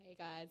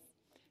guys.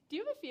 Do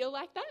you ever feel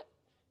like that?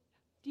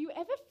 Do you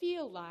ever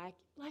feel like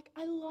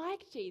I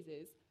like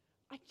Jesus,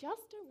 I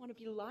just don't want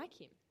to be like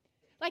him?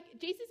 Like,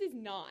 Jesus is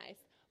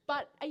nice,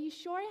 but are you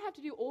sure I have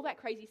to do all that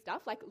crazy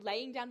stuff, like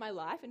laying down my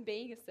life and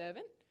being a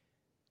servant?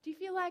 Do you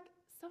feel like,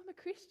 so I'm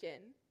a Christian,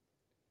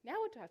 now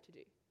what do I have to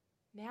do?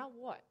 Now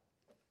what?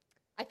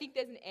 I think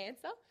there's an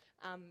answer,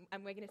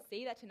 and we're going to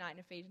see that tonight in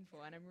Ephesians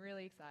 4, and I'm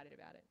really excited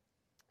about it.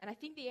 And I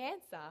think the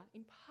answer,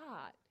 in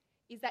part,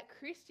 is that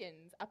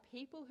Christians are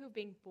people who've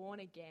been born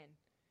again,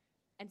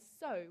 and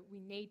so we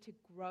need to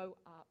grow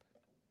up.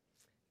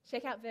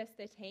 Check out verse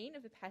 13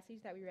 of the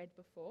passage that we read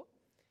before.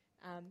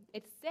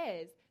 It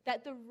says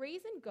that the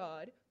reason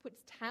God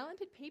puts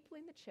talented people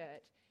in the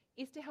church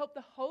is to help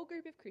the whole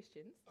group of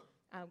Christians,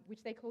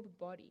 which they call the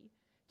body,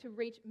 to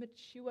reach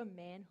mature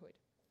manhood,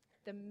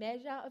 the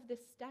measure of the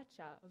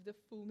stature of the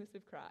fullness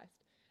of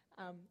Christ.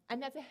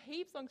 And that's a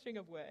heaps long string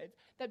of words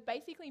that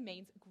basically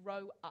means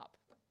grow up.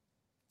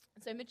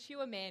 So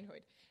mature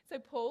manhood. So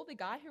Paul, the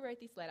guy who wrote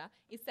this letter,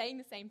 is saying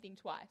the same thing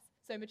twice.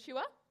 So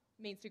mature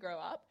means to grow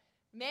up.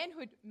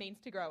 Manhood means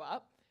to grow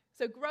up.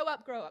 So grow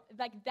up, grow up.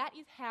 Like, that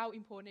is how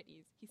important it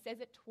is. He says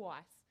it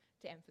twice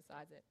to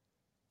emphasize it.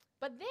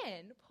 But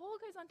then Paul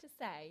goes on to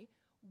say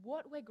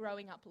what we're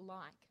growing up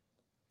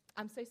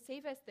like. So see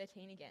verse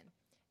 13 again.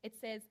 It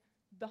says,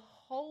 the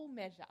whole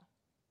measure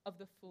of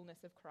the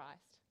fullness of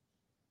Christ.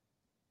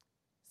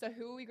 So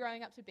who are we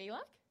growing up to be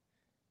like?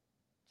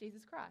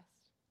 Jesus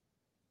Christ.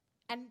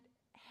 And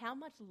how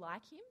much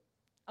like him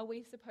are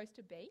we supposed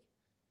to be?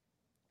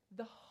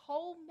 The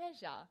whole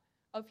measure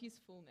of his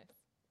fullness.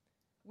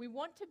 We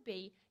want to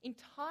be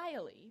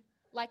entirely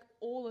like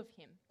all of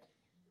him,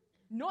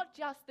 not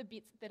just the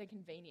bits that are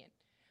convenient.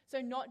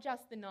 So not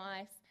just the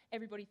nice,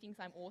 everybody thinks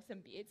I'm awesome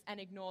bits, and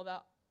ignore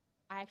the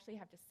I actually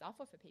have to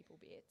suffer for people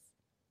bits.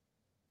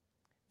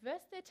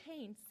 Verse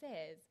 13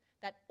 says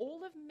that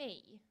all of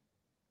me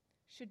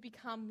should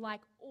become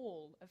like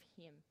all of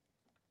him.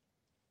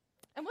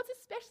 And what's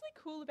especially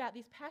cool about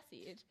this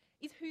passage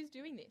is who's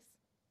doing this.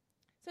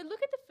 So look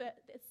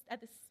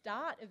at the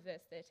start of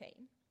verse 13.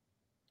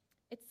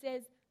 It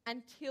says,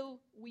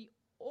 until we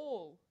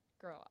all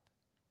grow up.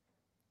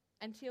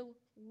 Until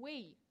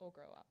we all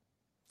grow up.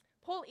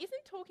 Paul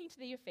isn't talking to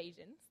the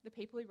Ephesians, the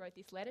people he wrote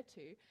this letter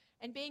to,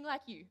 and being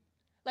like you,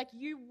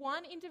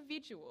 one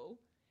individual,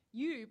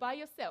 you by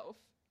yourself,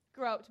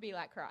 grow up to be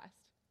like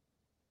Christ.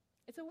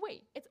 It's a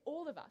we. It's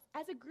all of us.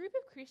 As a group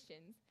of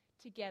Christians,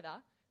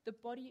 together, the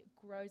body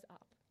grows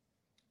up.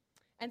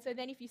 And so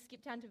then if you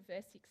skip down to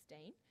verse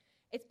 16,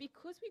 it's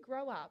because we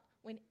grow up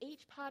when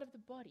each part of the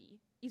body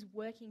is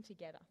working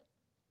together.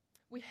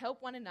 We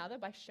help one another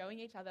by showing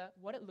each other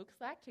what it looks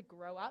like to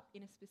grow up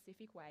in a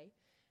specific way.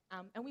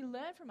 And we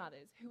learn from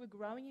others who are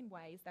growing in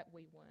ways that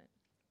we weren't.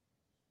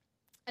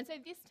 And so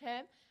this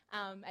term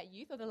at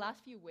youth, or the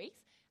last few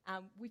weeks,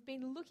 we've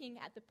been looking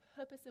at the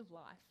purpose of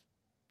life.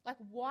 Like,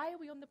 why are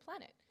we on the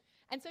planet?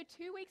 And so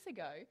 2 weeks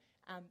ago,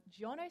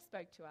 Jono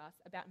spoke to us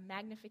about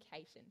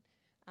magnification,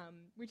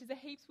 which is a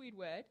heaps weird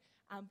word,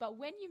 but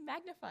when you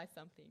magnify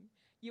something,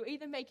 you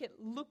either make it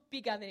look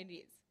bigger than it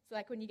is. So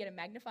like when you get a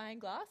magnifying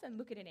glass and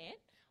look at an ant,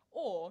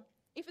 or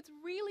if it's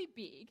really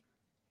big,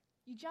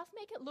 you just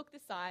make it look the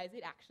size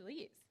it actually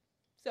is.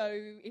 So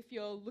if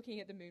you're looking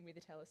at the moon with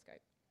a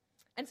telescope.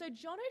 And so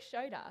Jono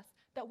showed us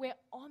that we're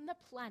on the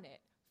planet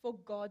for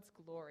God's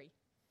glory.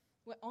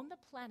 We're on the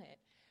planet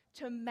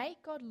to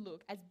make God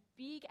look as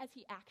big as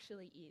he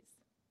actually is.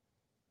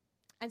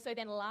 And so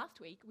then last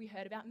week we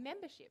heard about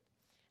membership,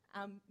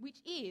 which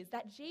is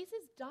that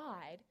Jesus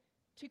died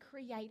to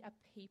create a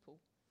people.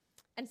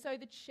 And so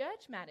the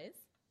church matters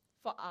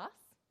for us,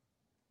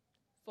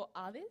 for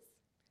others,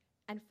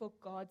 and for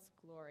God's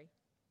glory.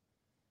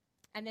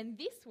 And then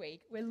this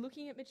week we're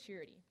looking at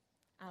maturity,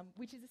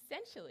 which is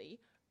essentially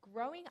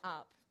growing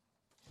up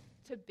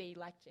to be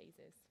like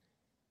Jesus.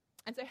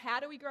 And so how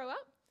do we grow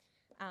up?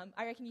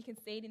 I reckon you can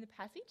see it in the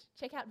passage.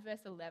 Check out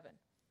verse 11.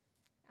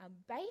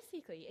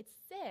 Basically, it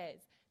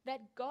says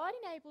that God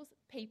enables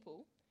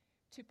people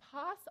to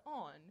pass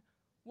on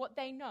what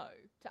they know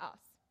to us.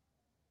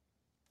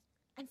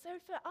 And so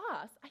for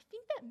us, I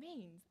think that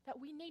means that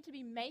we need to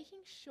be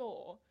making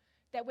sure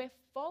that we're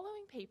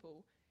following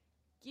people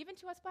given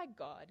to us by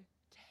God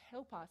to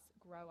help us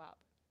grow up.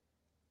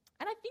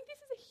 And I think this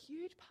is a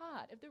huge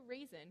part of the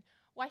reason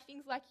why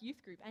things like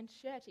youth group and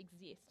church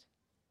exist.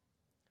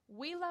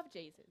 We love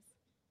Jesus,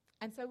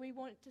 and so we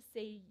want to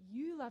see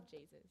you love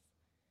Jesus.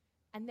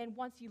 And then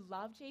once you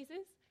love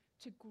Jesus,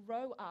 to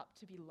grow up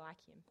to be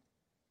like him.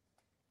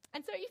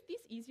 And so if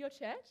this is your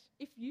church,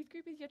 if youth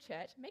group is your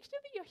church, make sure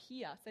that you're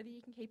here so that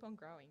you can keep on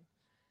growing.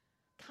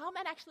 Come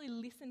and actually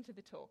listen to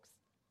the talks.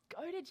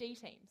 Go to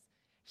G-Teams.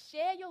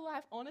 Share your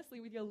life honestly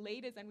with your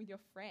leaders and with your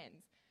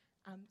friends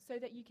so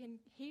that you can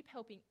keep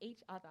helping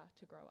each other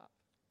to grow up.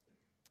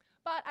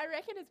 But I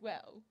reckon as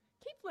well,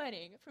 keep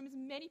learning from as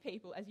many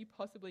people as you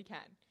possibly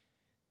can.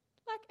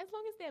 Like, as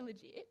long as they're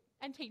legit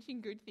and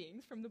teaching good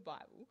things from the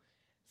Bible.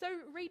 So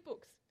read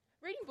books.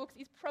 Reading books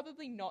is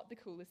probably not the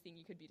coolest thing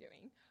you could be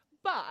doing,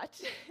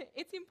 but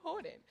it's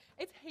important.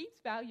 It's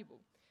heaps valuable.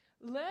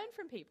 Learn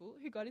from people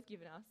who God has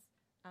given us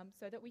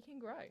so that we can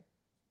grow.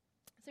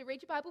 So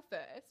read your Bible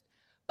first,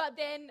 but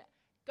then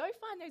go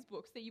find those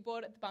books that you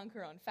bought at the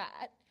Bunker on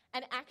Fat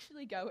and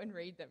actually go and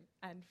read them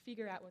and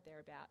figure out what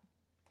they're about.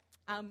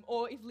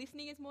 Or if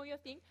listening is more your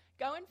thing,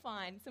 go and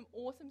find some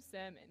awesome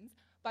sermons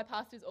by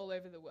pastors all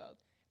over the world.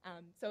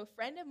 So a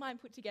friend of mine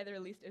put together a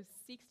list of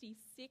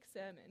 66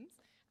 sermons.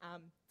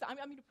 So I'm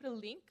going to put a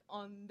link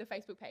on the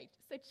Facebook page.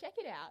 So check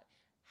it out.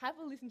 Have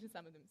a listen to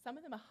some of them. Some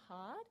of them are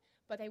hard,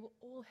 but they will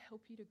all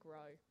help you to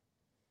grow.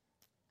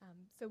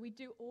 So we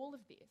do all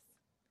of this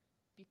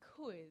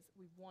because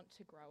we want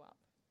to grow up.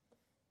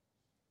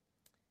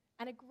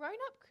 And a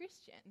grown-up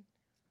Christian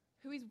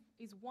who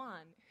is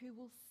one who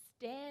will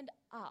stand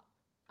up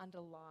under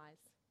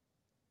lies.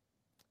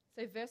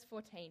 So verse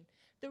 14,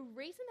 the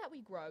reason that we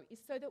grow is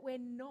so that we're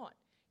not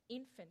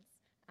infants,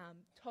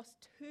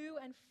 tossed to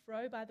and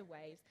fro by the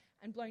waves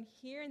and blown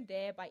here and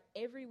there by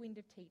every wind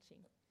of teaching,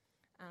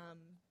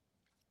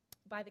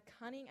 by the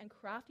cunning and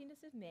craftiness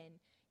of men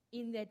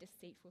in their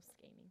deceitful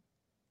scheming.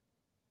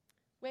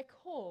 We're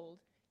called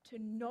to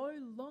no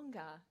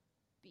longer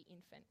be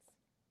infants.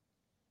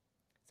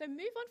 So move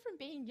on from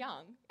being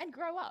young and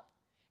grow up.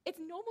 It's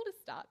normal to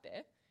start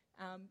there,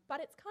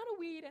 but it's kind of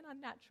weird and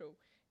unnatural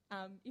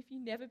if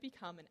you never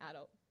become an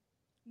adult.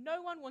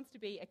 No one wants to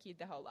be a kid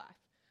their whole life.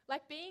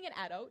 Like, being an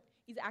adult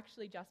is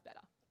actually just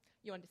better.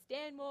 You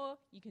understand more,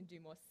 you can do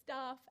more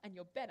stuff, and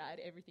you're better at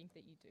everything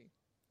that you do.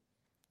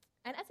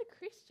 And as a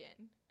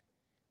Christian,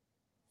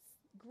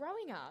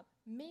 growing up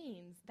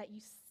means that you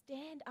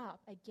stand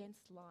up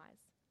against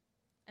lies.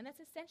 And that's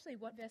essentially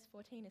what verse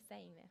 14 is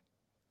saying there.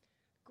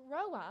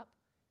 Grow up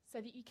so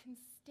that you can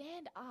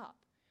stand up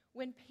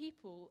when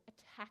people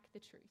attack the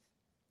truth.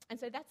 And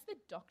so that's the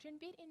doctrine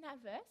bit in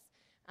that verse.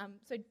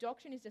 So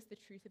doctrine is just the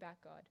truth about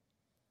God.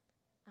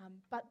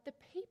 But the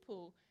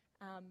people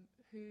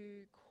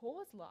who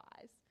cause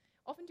lies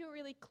often do it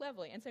really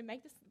cleverly, and so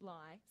make this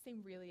lie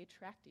seem really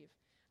attractive.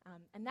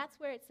 And that's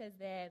where it says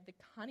there, the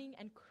cunning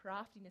and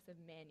craftiness of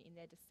men in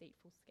their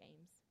deceitful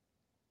schemes.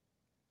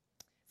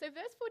 So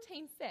verse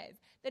 14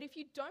 says that if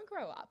you don't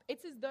grow up,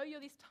 it's as though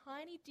you're this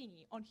tiny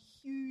dinghy on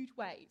huge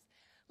waves.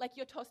 Like,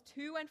 you're tossed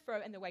to and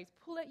fro and the waves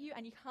pull at you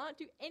and you can't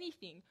do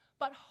anything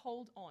but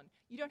hold on.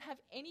 You don't have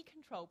any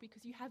control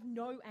because you have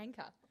no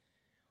anchor.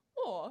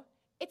 Or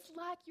it's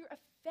like you're a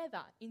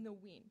feather in the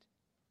wind.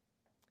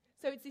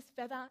 So it's this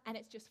feather and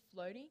it's just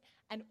floating,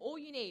 and all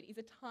you need is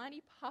a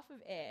tiny puff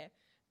of air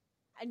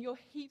and you're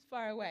heaps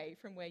far away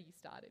from where you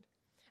started.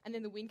 And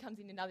then the wind comes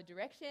in another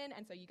direction,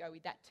 and so you go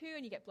with that too,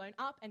 and you get blown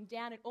up and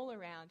down and all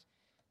around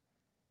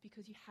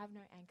because you have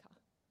no anchor.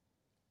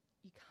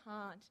 You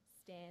can't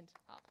stand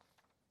up.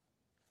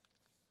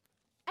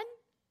 And,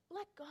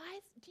 like,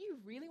 guys, do you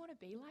really want to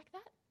be like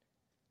that?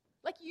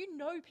 Like, you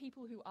know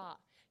people who are.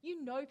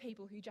 You know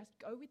people who just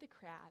go with the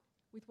crowd,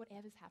 with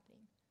whatever's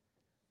happening.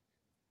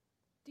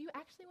 Do you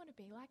actually want to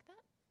be like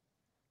that?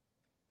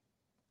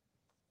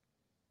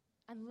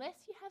 Unless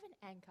you have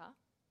an anchor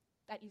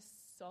that is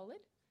solid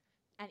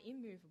and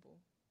immovable,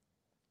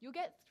 you'll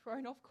get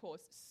thrown off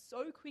course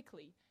so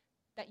quickly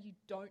that you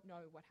don't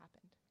know what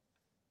happened.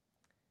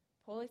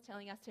 Paul is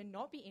telling us to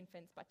not be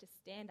infants, but to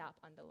stand up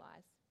under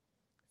lies.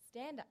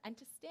 Stand up. And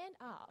to stand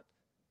up,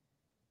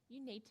 you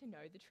need to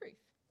know the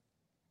truth.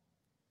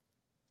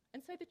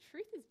 And so the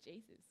truth is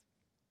Jesus.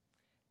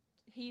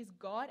 He is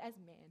God as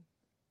man.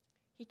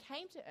 He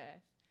came to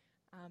earth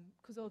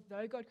because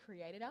although God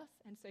created us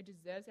and so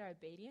deserves our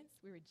obedience,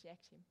 we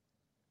reject him.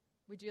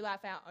 We do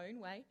life our own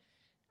way,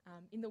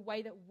 in the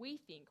way that we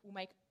think will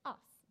make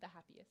us the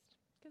happiest.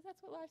 Because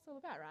that's what life's all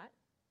about, right?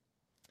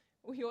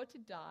 We ought to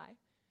die,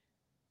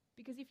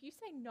 because if you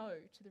say no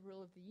to the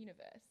rule of the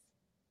universe,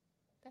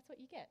 that's what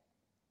you get.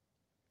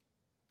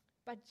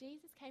 But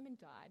Jesus came and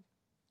died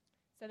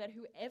so that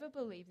whoever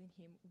believes in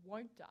him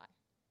won't die,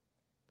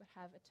 but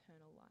have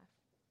eternal life.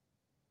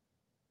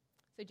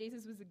 So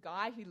Jesus was a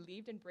guy who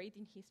lived and breathed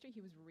in history.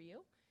 He was real.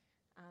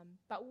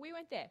 But we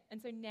weren't there.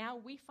 And so now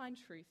we find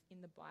truth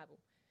in the Bible.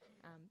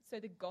 So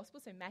the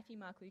Gospel, so Matthew,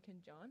 Mark, Luke,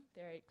 and John,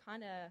 they're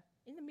kind of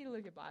in the middle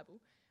of your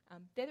Bible.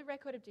 They're the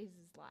record of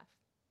Jesus' life.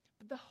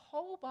 But the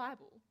whole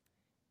Bible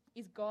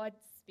is God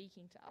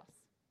speaking to us.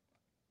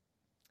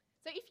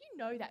 So if you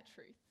know that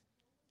truth,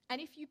 and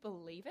if you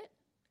believe it,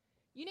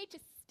 you need to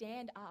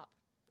stand up.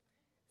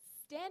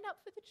 Stand up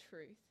for the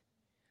truth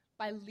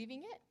by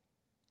living it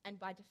and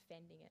by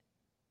defending it.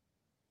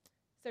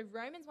 So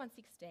Romans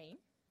 1:16,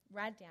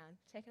 write down,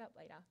 check it up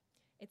later.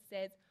 It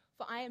says,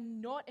 "For I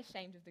am not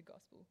ashamed of the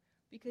gospel,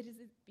 because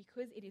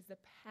it is the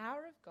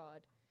power of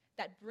God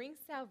that brings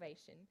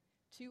salvation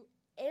to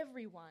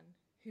everyone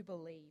who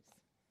believes."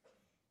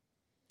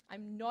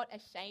 I'm not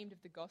ashamed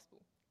of the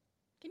gospel.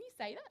 Can you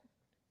say that?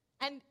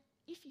 And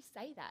if you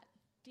say that,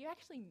 do you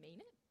actually mean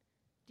it?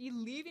 Do you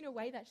live in a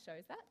way that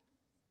shows that?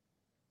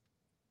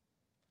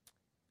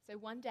 So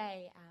one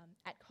day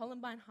at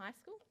Columbine High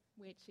School,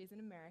 which is in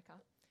America,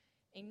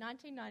 in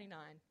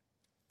 1999,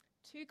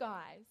 two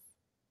guys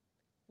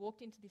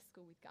walked into this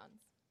school with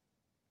guns.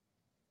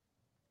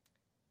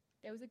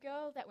 There was a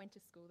girl that went to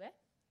school there,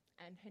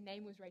 and her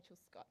name was Rachel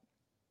Scott.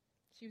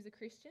 She was a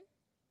Christian,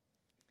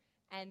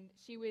 and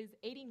she was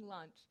eating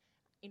lunch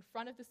in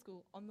front of the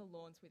school on the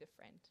lawns with a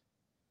friend.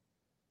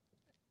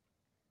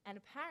 And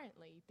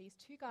apparently, these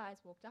two guys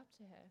walked up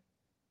to her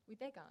with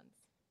their guns,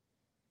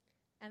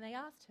 and they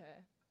asked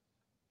her,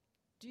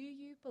 "Do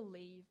you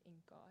believe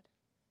in God?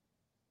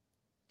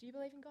 Do you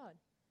believe in God?"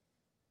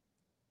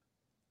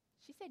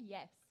 She said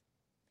yes.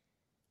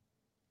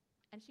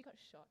 And she got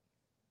shot.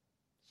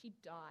 She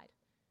died.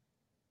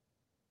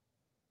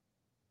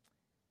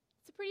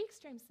 It's a pretty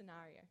extreme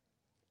scenario.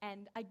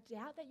 And I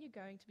doubt that you're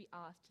going to be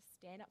asked to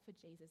stand up for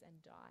Jesus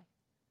and die.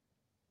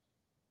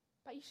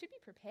 But you should be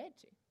prepared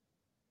to.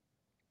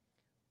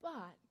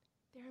 But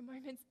there are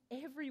moments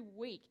every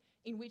week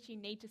in which you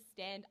need to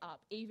stand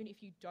up, even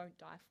if you don't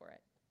die for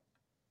it.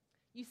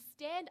 You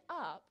stand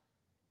up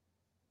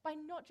by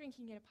not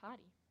drinking at a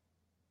party.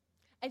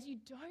 As you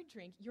don't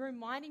drink, you're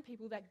reminding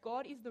people that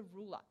God is the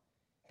ruler,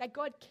 that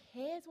God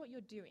cares what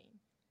you're doing,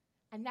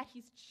 and that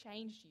He's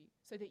changed you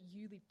so that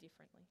you live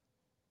differently.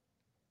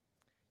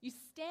 You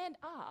stand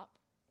up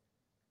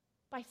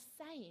by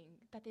saying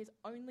that there's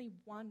only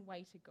one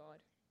way to God.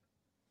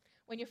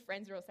 When your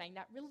friends are all saying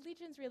that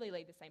religions really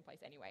lead the same place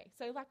anyway.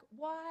 So,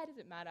 why does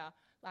it matter?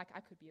 I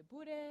could be a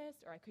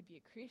Buddhist or I could be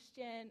a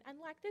Christian, and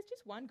there's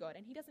just one God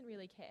and He doesn't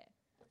really care.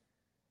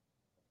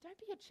 Don't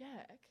be a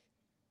jerk,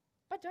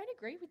 but don't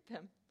agree with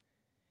them.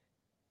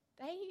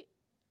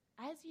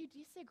 As you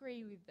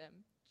disagree with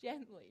them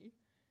gently,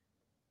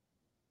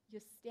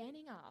 you're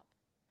standing up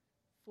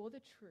for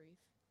the truth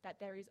that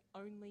there is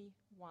only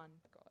one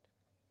God.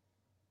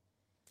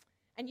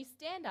 And you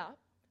stand up,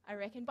 I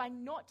reckon, by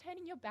not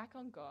turning your back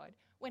on God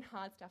when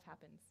hard stuff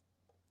happens.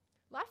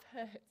 Life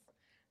hurts.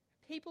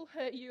 People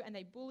hurt you and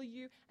they bully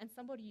you, and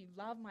somebody you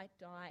love might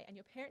die, and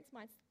your parents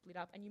might split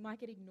up, and you might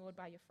get ignored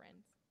by your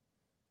friends.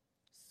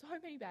 So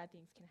many bad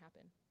things can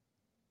happen.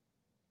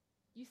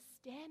 You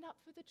stand up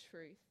for the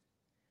truth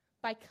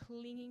by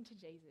clinging to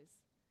Jesus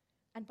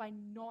and by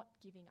not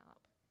giving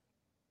up.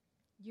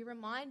 You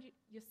remind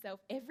yourself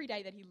every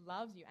day that He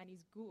loves you and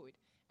is good,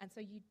 and so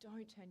you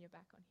don't turn your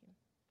back on Him.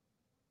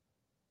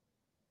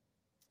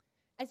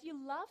 As you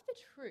love the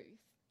truth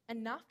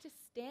enough to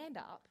stand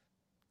up,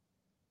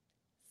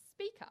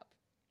 speak up.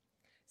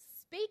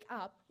 Speak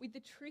up with the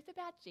truth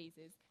about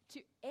Jesus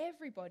to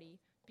everybody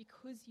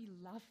because you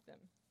love them.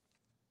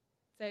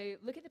 So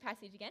look at the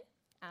passage again.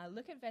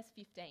 Look at verse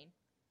 15.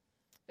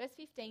 Verse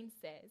 15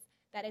 says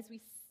that as we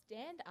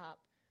stand up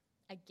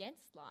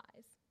against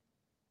lies,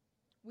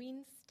 we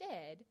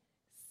instead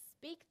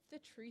speak the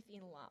truth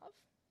in love,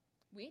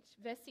 which,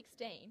 verse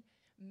 16,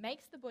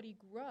 makes the body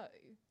grow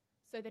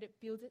so that it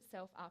builds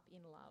itself up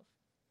in love.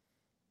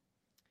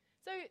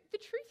 So the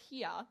truth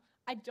here,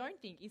 I don't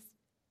think, is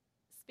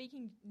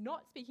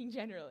not speaking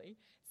generally,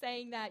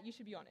 saying that you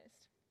should be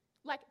honest.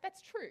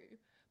 That's true,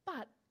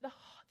 but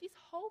this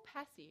whole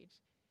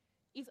passage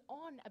is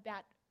on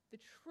about the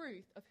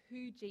truth of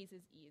who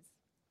Jesus is.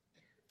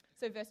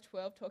 So verse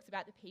 12 talks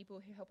about the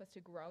people who help us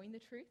to grow in the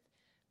truth.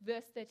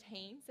 Verse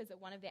 13 says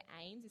that one of their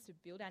aims is to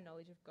build our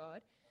knowledge of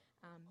God.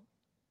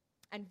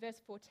 And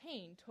verse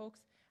 14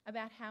 talks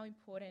about how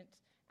important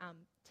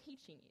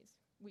teaching is,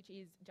 which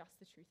is just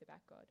the truth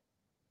about God.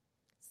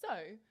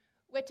 So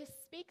we're to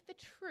speak the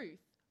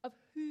truth of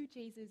who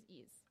Jesus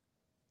is.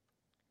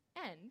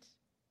 And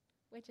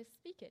we're to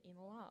speak it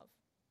in love.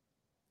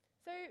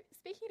 So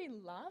speaking it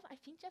in love, I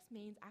think, just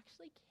means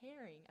actually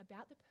caring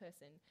about the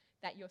person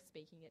that you're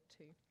speaking it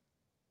to.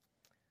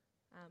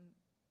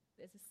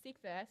 There's a sick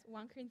verse,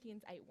 1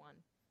 Corinthians 8:1.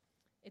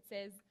 It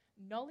says,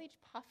 "Knowledge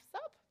puffs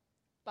up,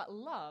 but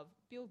love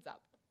builds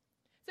up."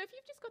 So if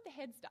you've just got the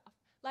head stuff,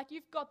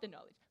 you've got the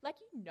knowledge,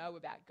 you know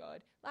about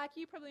God,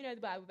 you probably know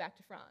the Bible back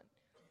to front,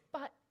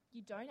 but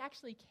you don't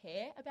actually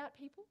care about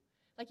people,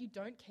 you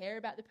don't care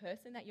about the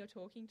person that you're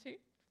talking to,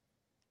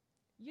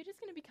 you're just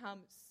going to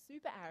become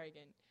super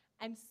arrogant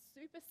and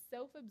super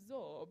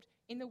self-absorbed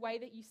in the way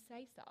that you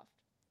say stuff.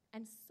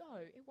 And so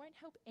it won't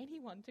help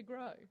anyone to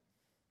grow.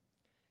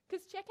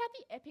 Because check out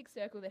the epic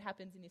circle that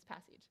happens in this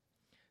passage.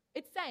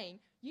 It's saying,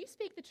 you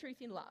speak the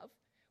truth in love,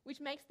 which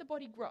makes the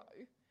body grow,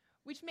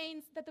 which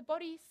means that the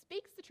body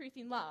speaks the truth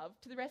in love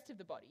to the rest of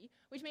the body,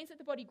 which means that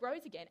the body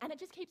grows again, and it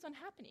just keeps on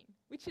happening,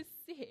 which is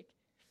sick.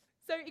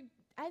 So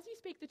as you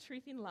speak the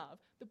truth in love,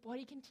 the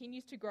body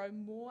continues to grow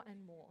more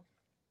and more.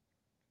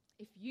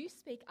 If you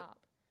speak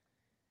up,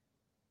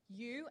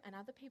 you and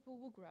other people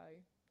will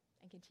grow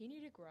and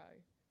continue to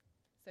grow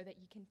so that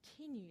you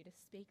continue to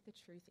speak the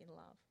truth in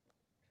love.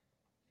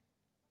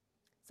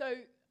 So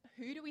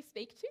who do we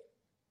speak to?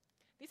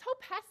 This whole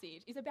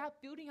passage is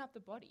about building up the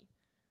body.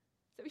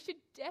 So we should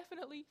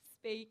definitely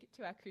speak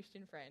to our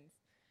Christian friends.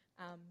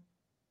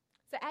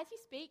 So as you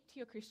speak to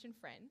your Christian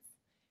friends,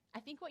 I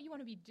think what you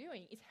want to be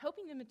doing is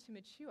helping them to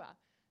mature,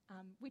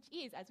 which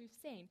is, as we've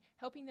seen,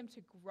 helping them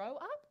to grow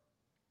up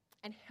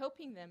and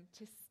helping them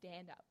to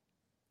stand up.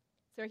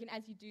 So I reckon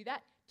as you do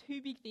that,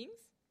 two big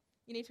things.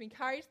 You need to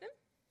encourage them.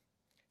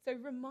 So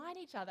remind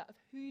each other of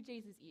who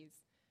Jesus is,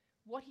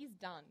 what He's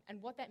done,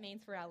 and what that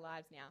means for our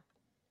lives now.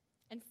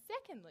 And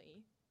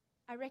secondly,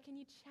 I reckon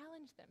you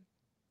challenge them.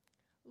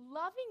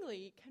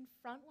 Lovingly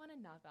confront one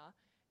another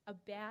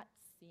about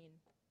sin,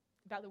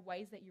 about the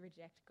ways that you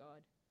reject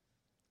God.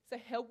 So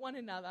help one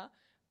another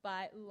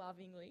by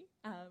lovingly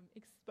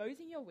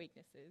exposing your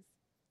weaknesses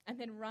and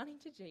then running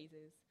to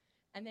Jesus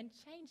and then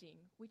changing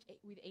with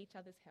each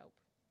other's help.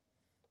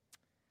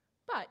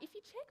 But if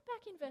you check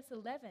back in verse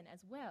 11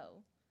 as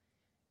well,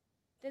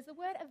 there's the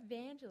word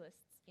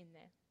evangelists in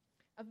there.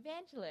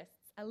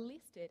 Evangelists are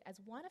listed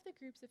as one of the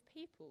groups of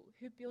people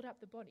who build up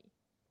the body.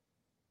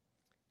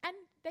 And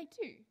they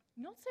do,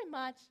 not so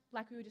much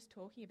like we were just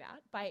talking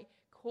about, by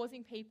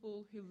causing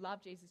people who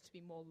love Jesus to be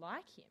more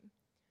like him,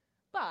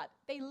 but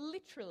they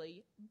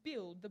literally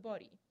build the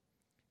body,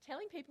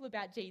 telling people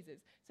about Jesus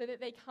so that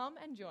they come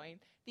and join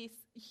this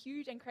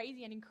huge and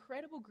crazy and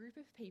incredible group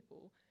of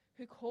people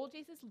who call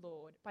Jesus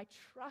Lord by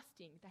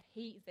trusting that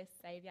he is their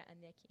Saviour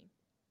and their King.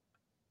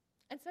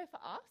 And so for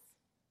us,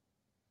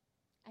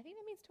 I think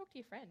that means talk to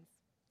your friends.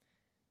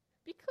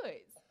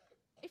 Because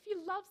if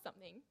you love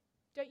something,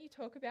 don't you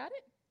talk about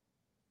it?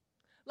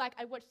 Like,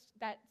 I watched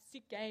that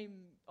sick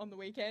game on the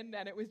weekend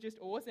and it was just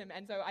awesome,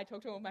 and so I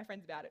talked to all my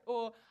friends about it.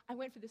 Or I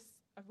went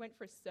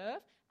for a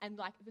surf and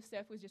like the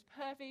surf was just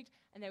perfect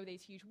and there were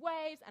these huge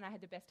waves and I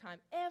had the best time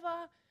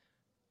ever.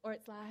 Or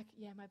it's like,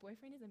 yeah, my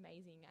boyfriend is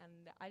amazing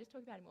and I just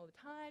talk about him all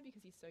the time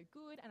because he's so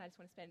good and I just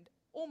want to spend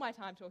all my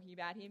time talking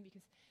about him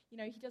because, you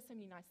know, he does so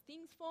many nice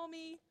things for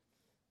me.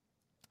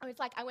 Or it's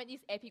like I went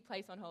this epic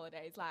place on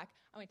holidays. Like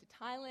I went to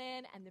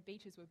Thailand and the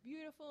beaches were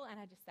beautiful and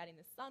I just sat in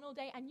the sun all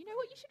day. And you know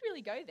what? You should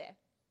really go there.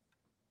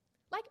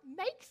 Like,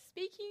 make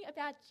speaking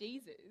about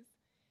Jesus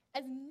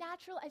as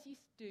natural as you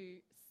do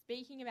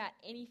speaking about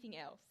anything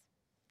else.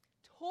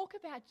 Talk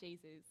about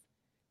Jesus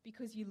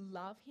because you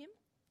love him,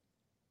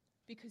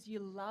 because you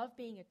love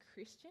being a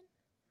Christian,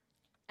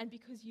 and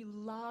because you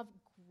love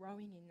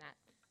growing in that.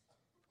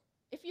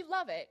 If you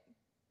love it,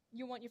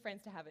 you want your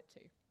friends to have it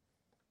too.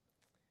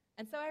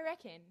 And so I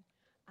reckon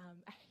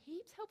a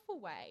heaps helpful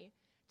way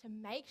to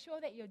make sure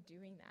that you're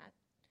doing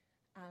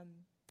that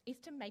is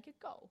to make a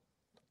goal.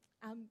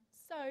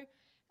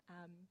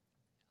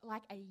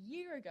 Like a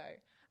year ago,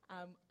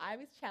 I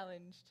was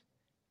challenged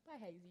by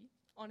Hazy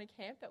on a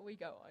camp that we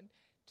go on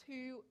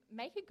to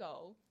make a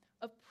goal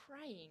of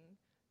praying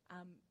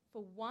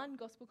for one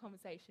gospel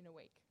conversation a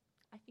week.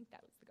 I think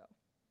that was the goal.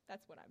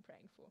 That's what I'm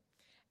praying for.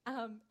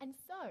 And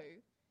so,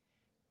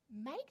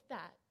 make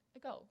that a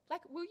goal.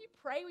 Like, will you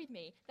pray with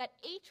me that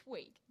each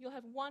week you'll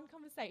have one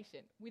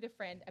conversation with a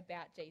friend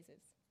about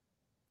Jesus?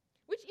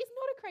 Which is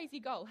not a crazy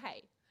goal,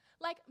 hey.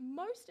 Like,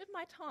 most of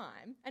my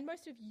time and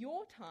most of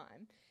your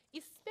time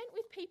is spent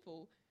with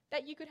people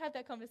that you could have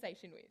that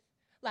conversation with.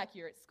 Like,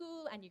 you're at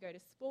school and you go to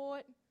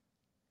sport.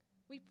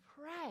 We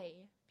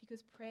pray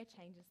because prayer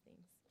changes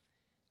things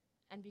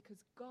and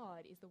because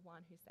God is the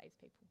one who saves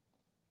people.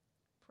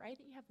 Pray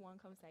that you have one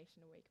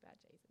conversation a week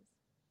about Jesus.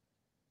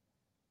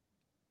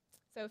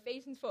 So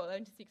Ephesians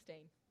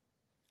 4:11-16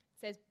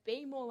 says,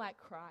 be more like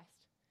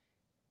Christ,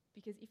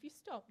 because if you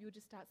stop, you'll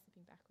just start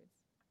slipping backwards.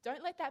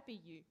 Don't let that be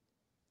you,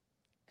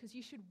 because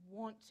you should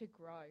want to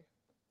grow.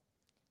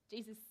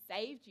 Jesus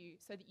saved you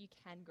so that you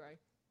can grow.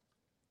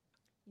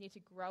 You need to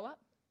grow up,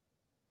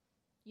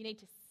 you need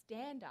to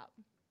stand up,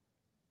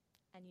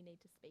 and you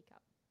need to speak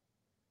up.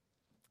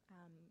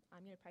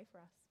 I'm going to pray for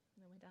us,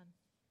 and then we're done.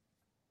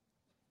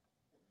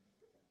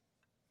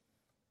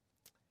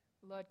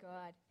 Lord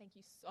God, thank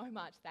you so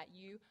much that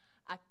you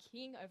are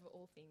king over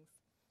all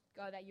things.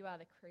 God, that you are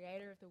the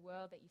creator of the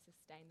world, that you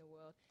sustain the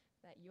world,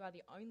 that you are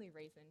the only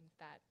reason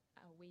that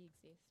we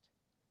exist.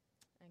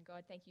 And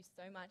God, thank you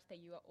so much that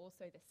you are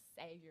also the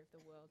savior of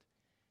the world.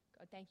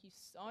 God, thank you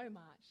so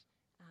much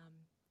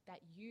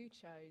that you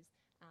chose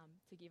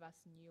to give us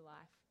new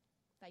life,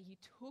 that you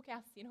took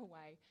our sin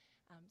away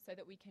so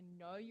that we can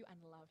know you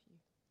and love you.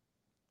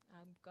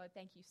 God,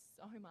 thank you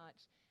so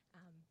much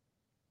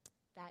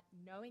that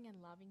knowing and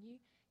loving you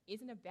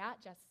isn't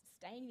about just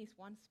staying in this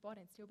one spot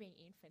and still being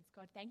infants.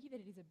 God, thank you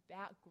that it is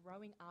about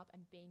growing up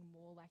and being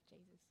more like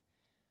Jesus.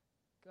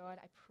 God,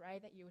 I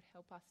pray that you would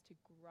help us to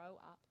grow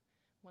up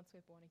once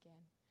we're born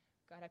again.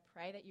 God, I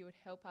pray that you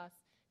would help us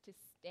to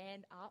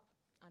stand up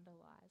under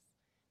lies.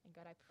 And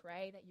God, I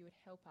pray that you would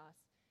help us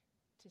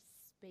to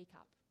speak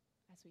up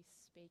as we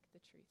speak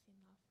the truth in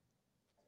love.